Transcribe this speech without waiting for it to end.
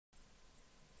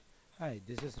Hi,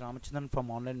 this is Ramachandran from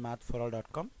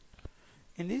onlinemathforall.com.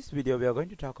 In this video, we are going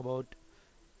to talk about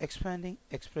expanding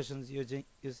expressions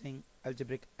using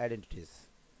algebraic identities.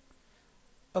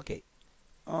 Okay,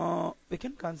 we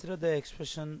can consider the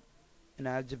expression in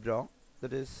algebra,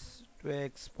 that is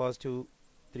 2x positive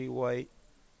 3y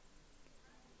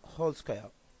whole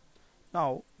square.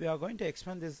 Now, we are going to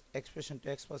expand this expression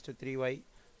 2x positive 3y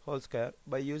whole square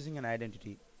by using an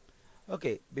identity.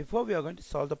 Okay, before we are going to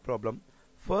solve the problem,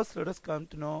 first let us come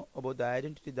to know about the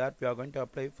identity that we are going to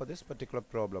apply for this particular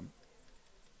problem.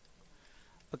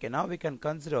 Okay, now we can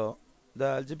consider the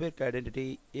algebraic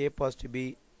identity a positive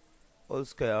b whole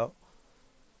square,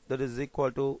 that is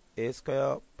equal to a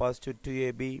square positive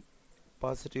 2ab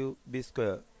positive b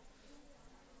square.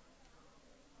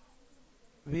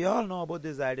 We all know about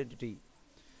this identity.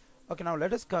 Okay, now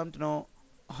let us come to know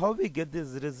how we get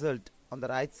this result on the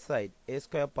right side, a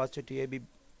square positive 2ab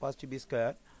positive b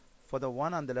square, for the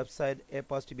one on the left side, a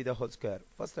positive b the whole square.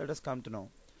 First let us come to know.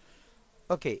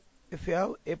 Okay, if you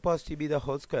have a positive b the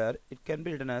whole square, it can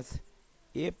be written as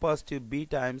a positive b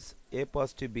times a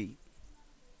positive b.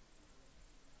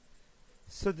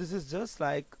 So this is just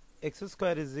like x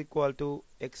square is equal to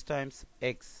x times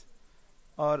x,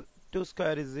 or 2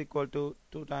 square is equal to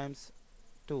 2 times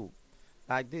 2.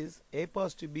 Like this, a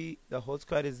positive b the whole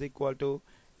square is equal to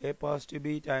a positive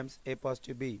b times a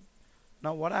positive b.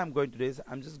 Now what I am going to do is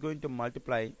I am just going to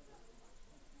multiply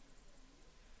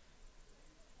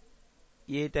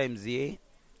a times a,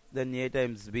 then a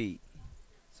times b.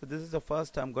 So this is the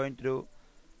first I am going to do.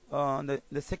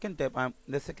 The second step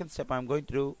I am going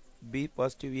to do b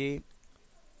positive a,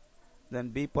 then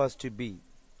b positive b.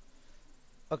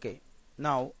 Okay,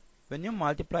 now when you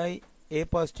multiply a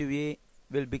positive a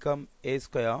will become a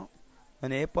square,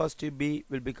 and a positive b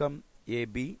will become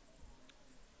ab.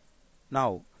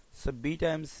 Now so b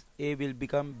times a will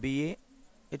become ba,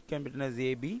 it can be written as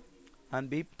ab, and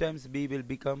b times b will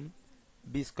become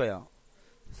b square.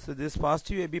 So this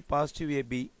positive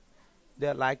ab, they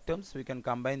are like terms, we can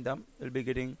combine them, we will be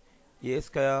getting a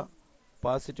square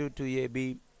positive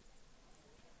 2ab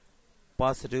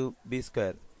positive b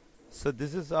square. So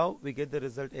this is how we get the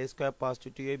result, a square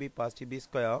positive 2ab positive b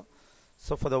square.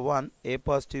 So for the one, a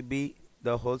positive b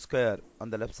the whole square on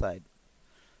the left side.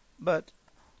 But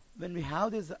when we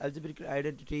have this algebraic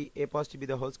identity a positive b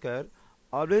the whole square,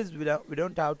 always we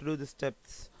don't have to do the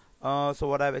steps. So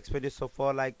what I have explained is so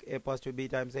far, like a positive b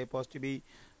times a positive b,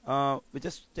 we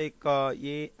just take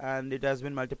a and it has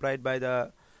been multiplied by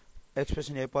the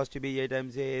expression a positive b, a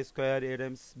times a square, a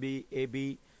times b,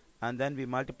 ab, and then we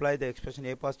multiply the expression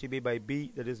a positive b by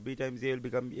b, that is b times a will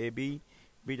become ab,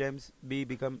 b times b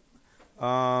become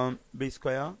b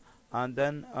square, and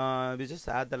then we just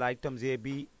add the like terms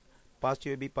ab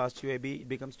positive ab, it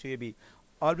becomes 2ab.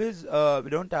 Always we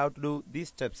don't have to do these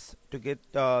steps to get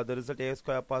the result a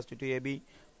square positive 2ab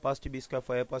positive b square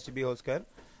for a positive b whole square.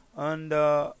 And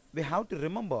we have to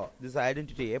remember this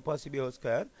identity a positive b whole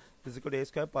square is equal to a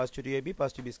square positive 2ab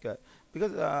positive b square,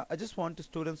 because I just want the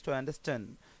students to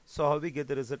understand. So how we get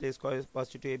the result a square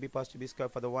positive 2ab positive b square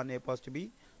for the one a positive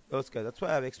b whole square. That's why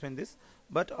I have explained this,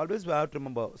 but always we have to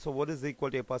remember. So what is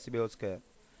equal to a positive b whole square?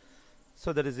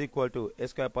 So that is equal to a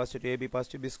square positive ab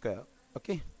positive b square.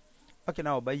 Okay,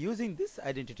 now by using this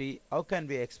identity, how can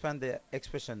we expand the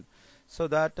expression? So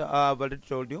that I've already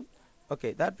told you.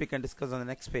 Okay, that we can discuss on the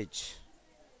next page.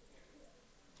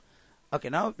 Okay,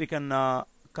 now we can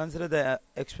consider the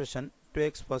expression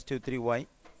 2x positive 3y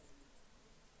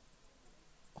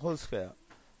whole square.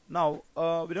 Now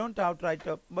we don't have to write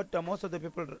but most of the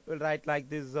people will write like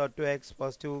this, 2x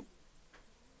positive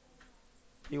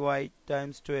 3y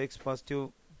times 2x positive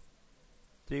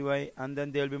 3y, and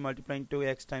then they will be multiplying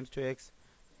 2x times 2x,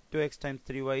 2x times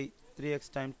 3y, 3x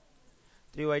times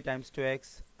 3y times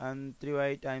 2x, and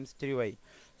 3y times 3y.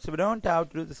 So we don't have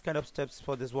to do this kind of steps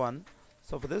for this one.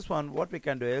 So for this one, what we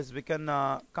can do is we can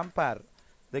compare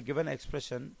the given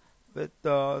expression with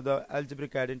the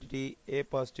algebraic identity a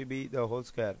positive b the whole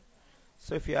square.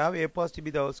 So if you have a positive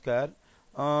b the whole square,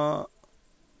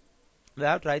 we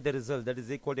have to write the result, that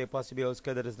is equal to a positive b whole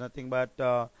square, that is nothing but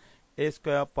a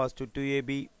square positive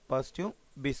 2ab positive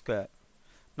b square.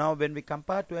 Now when we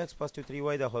compare 2x positive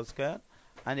 3y the whole square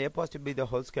and a positive b the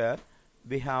whole square,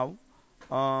 we have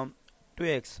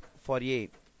 2x for a,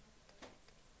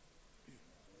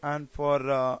 and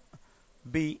for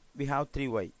b we have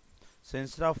 3y. So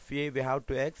instead of a we have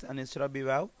 2x, and instead of b we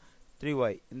have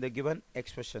 3y in the given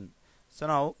expression. So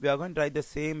now we are going to write the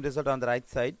same result on the right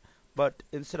side, but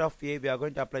instead of a we are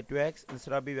going to apply 2x,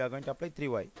 instead of b we are going to apply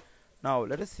 3y. Now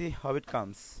let us see how it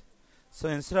comes. So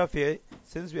instead of a,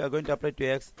 since we are going to apply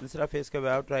 2x, instead of a square we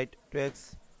have to write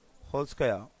 2x whole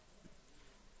square.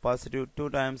 positive 2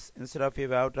 times, instead of a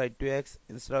we have to write 2x,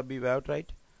 instead of b we have to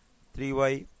write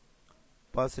 3y,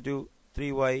 positive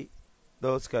 3y the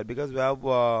whole square, because we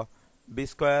have b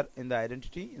square in the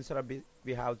identity. Instead of b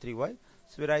we have 3y,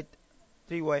 so we write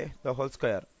 3y the whole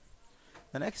square.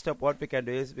 The next step what we can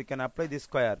do is we can apply this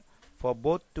square for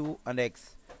both 2 and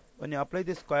x. When you apply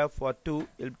this square for 2,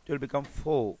 it will become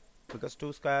 4, because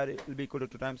 2 square will be equal to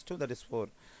 2 times 2, that is 4.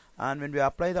 And when we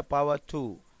apply the power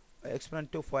 2,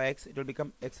 exponent 2 for x, it will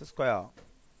become x square.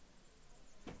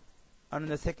 And in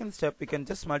the second step we can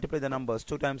just multiply the numbers.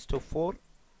 2 times 2 4,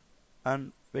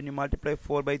 and when you multiply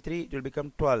 4 by 3 it will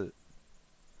become 12.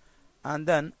 And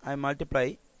then I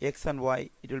multiply x and y,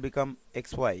 it will become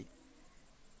xy.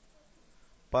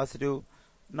 Positive.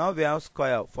 Now we have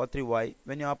square for 3y.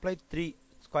 When you apply 3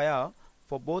 square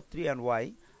for both 3 and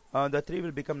y, the 3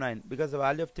 will become 9, because the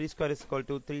value of 3 square is equal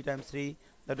to 3 times 3,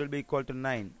 that will be equal to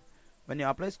 9. When you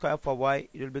apply square for y,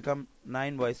 it will become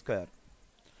 9y square.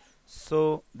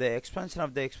 So the expansion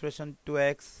of the expression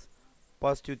 2x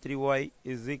positive 3y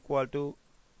is equal to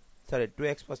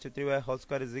 2x positive 3y whole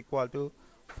square is equal to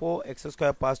 4x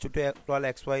square positive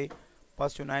 12xy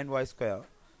positive 9y square.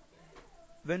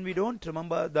 When we don't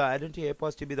remember the identity a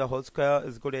positive b the whole square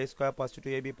is equal to a square positive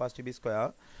 2ab positive b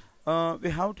square, we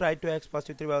have to write 2x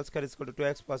positive 3y whole square is equal to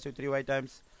 2x positive 3y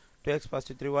times 2x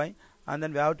positive 3y, and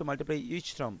then we have to multiply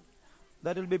each term.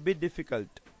 That will be a bit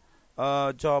difficult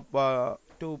job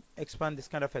to expand this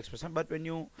kind of expression, but when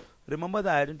you remember the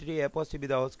identity a positive b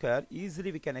the whole square,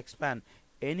 easily we can expand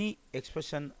any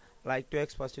expression like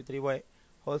 2x positive 3y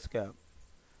whole square.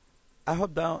 I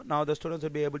hope now the students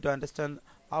will be able to understand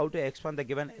how to expand the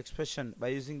given expression by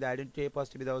using the identity a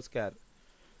positive b the whole square.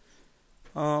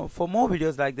 For more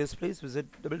videos like this, please visit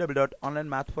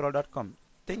www.onlinemathforall.com.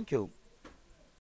 Thank you.